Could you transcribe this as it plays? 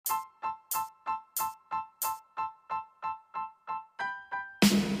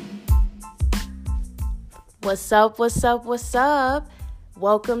What's up, what's up, what's up?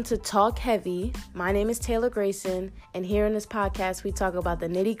 Welcome to Talk Heavy. My name is Taylor Grayson, and here in this podcast, we talk about the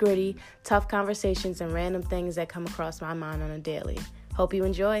nitty-gritty, tough conversations, and random things that come across my mind on a daily. Hope you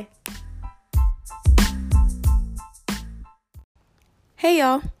enjoy. Hey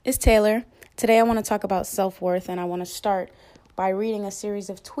y'all, it's Taylor. Today I want to talk about self-worth, and I want to start by reading a series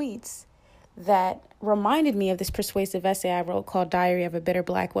of tweets that reminded me of this persuasive essay I wrote called Diary of a Bitter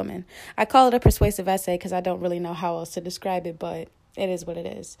Black Woman. I call it a persuasive essay because I don't really know how else to describe it, but it is what it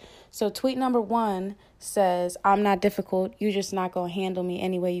is. So tweet number 1 says, "I'm not difficult. You're just not going to handle me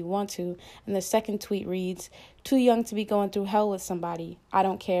any way you want to." And the second tweet reads, "Too young to be going through hell with somebody. I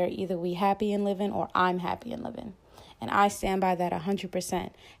don't care. Either we happy and living or I'm happy and living." And I stand by that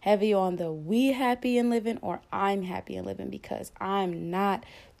 100%. Heavy on the we happy and living or I'm happy and living, because I'm not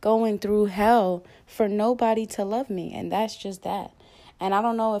going through hell for nobody to love me. And that's just that. And I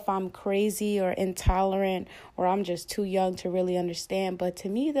don't know if I'm crazy or intolerant or I'm just too young to really understand. But to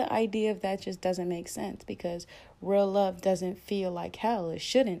me, the idea of that just doesn't make sense, because real love doesn't feel like hell. It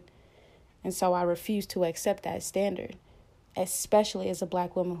shouldn't. And so I refuse to accept that standard, especially as a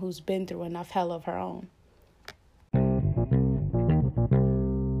Black woman who's been through enough hell of her own.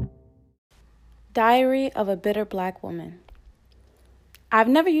 Diary of a Bitter Black Woman. I've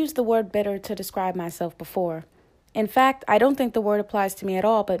never used the word bitter to describe myself before. In fact, I don't think the word applies to me at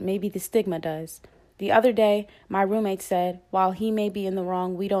all, but maybe the stigma does. The other day, my roommate said, "While he may be in the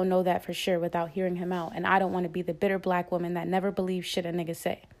wrong, we don't know that for sure without hearing him out, and I don't want to be the bitter Black woman that never believes shit a nigga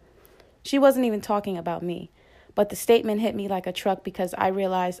say." She wasn't even talking about me, but the statement hit me like a truck because I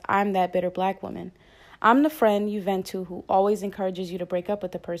realized I'm that bitter Black woman. I'm the friend you vent to who always encourages you to break up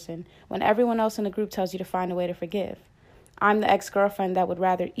with the person when everyone else in the group tells you to find a way to forgive. I'm the ex-girlfriend that would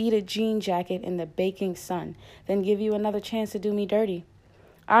rather eat a jean jacket in the baking sun than give you another chance to do me dirty.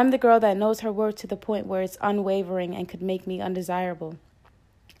 I'm the girl that knows her worth to the point where it's unwavering and could make me undesirable.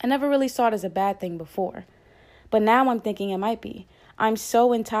 I never really saw it as a bad thing before, but now I'm thinking it might be. I'm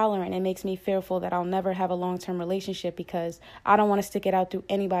so intolerant, it makes me fearful that I'll never have a long-term relationship because I don't want to stick it out through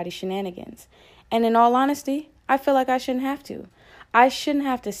anybody's shenanigans. And in all honesty, I feel like I shouldn't have to. I shouldn't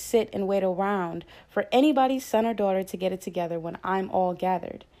have to sit and wait around for anybody's son or daughter to get it together when I'm all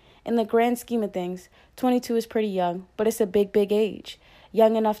gathered. In the grand scheme of things, 22 is pretty young, but it's a big, big age.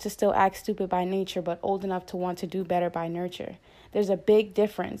 Young enough to still act stupid by nature, but old enough to want to do better by nurture. There's a big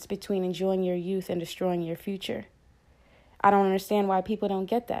difference between enjoying your youth and destroying your future. I don't understand why people don't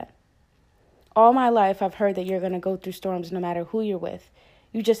get that. All my life, I've heard that you're going to go through storms no matter who you're with.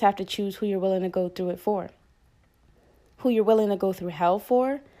 You just have to choose who you're willing to go through it for. Who you're willing to go through hell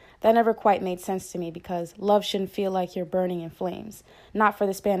for? That never quite made sense to me, because love shouldn't feel like you're burning in flames. Not for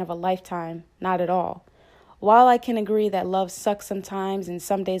the span of a lifetime. Not at all. While I can agree that love sucks sometimes and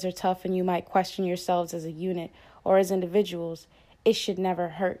some days are tough and you might question yourselves as a unit or as individuals, it should never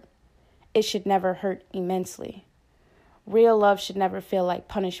hurt. It should never hurt immensely. Real love should never feel like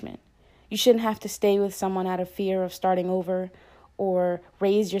punishment. You shouldn't have to stay with someone out of fear of starting over, or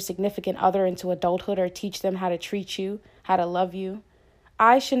raise your significant other into adulthood, or teach them how to treat you, how to love you.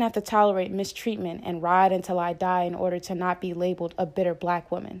 I shouldn't have to tolerate mistreatment and ride until I die in order to not be labeled a bitter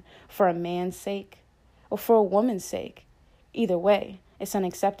Black woman for a man's sake or for a woman's sake. Either way, it's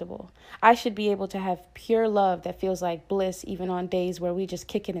unacceptable. I should be able to have pure love that feels like bliss even on days where we just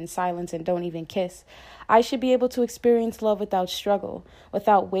kick it in silence and don't even kiss. I should be able to experience love without struggle,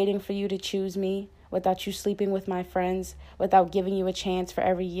 without waiting for you to choose me, without you sleeping with my friends, without giving you a chance for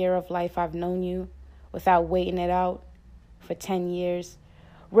every year of life I've known you, without waiting it out for 10 years.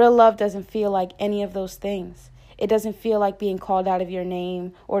 Real love doesn't feel like any of those things. It doesn't feel like being called out of your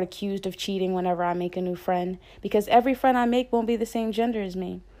name or accused of cheating whenever I make a new friend, because every friend I make won't be the same gender as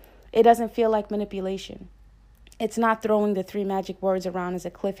me. It doesn't feel like manipulation. It's not throwing the 3 magic words around as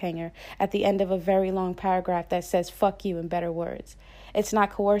a cliffhanger at the end of a very long paragraph that says "fuck you" in better words. It's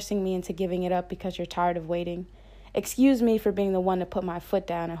not coercing me into giving it up because you're tired of waiting. Excuse me for being the one to put my foot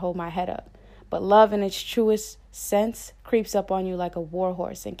down and hold my head up, but love in its truest sense creeps up on you like a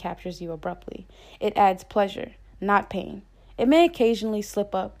warhorse and captures you abruptly. It adds pleasure, not pain. It may occasionally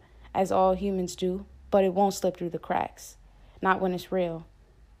slip up, as all humans do, but it won't slip through the cracks. Not when it's real.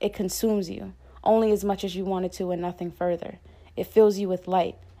 It consumes you, only as much as you want it to and nothing further. It fills you with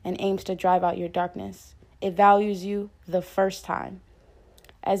light and aims to drive out your darkness. It values you the first time.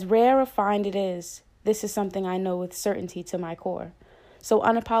 As rare a find it is, this is something I know with certainty to my core. So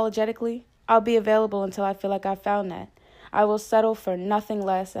unapologetically, I'll be available until I feel like I've found that. I will settle for nothing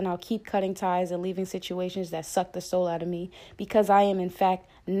less, and I'll keep cutting ties and leaving situations that suck the soul out of me, because I am in fact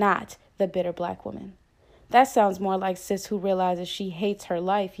not the bitter Black woman. That sounds more like sis who realizes she hates her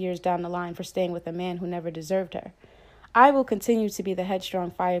life years down the line for staying with a man who never deserved her. I will continue to be the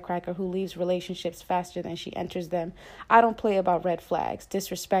headstrong firecracker who leaves relationships faster than she enters them. I don't play about red flags,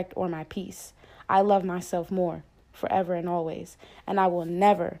 disrespect, or my peace. I love myself more, forever and always, and I will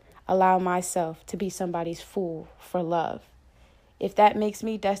never allow myself to be somebody's fool for love. If that makes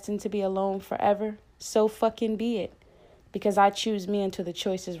me destined to be alone forever, so fucking be it, because I choose me until the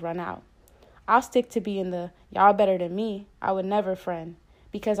choices run out. I'll stick to being the y'all better than me. I would never friend,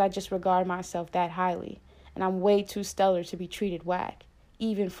 because I just regard myself that highly. And I'm way too stellar to be treated whack,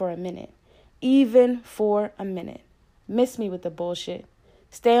 even for a minute. Even for a minute. Miss me with the bullshit.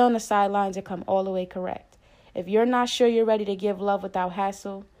 Stay on the sidelines and come all the way correct. If you're not sure you're ready to give love without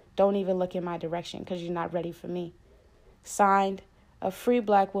hassle, don't even look in my direction because you're not ready for me. Signed, a free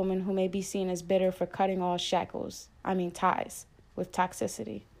black woman who may be seen as bitter for cutting all ties with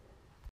toxicity.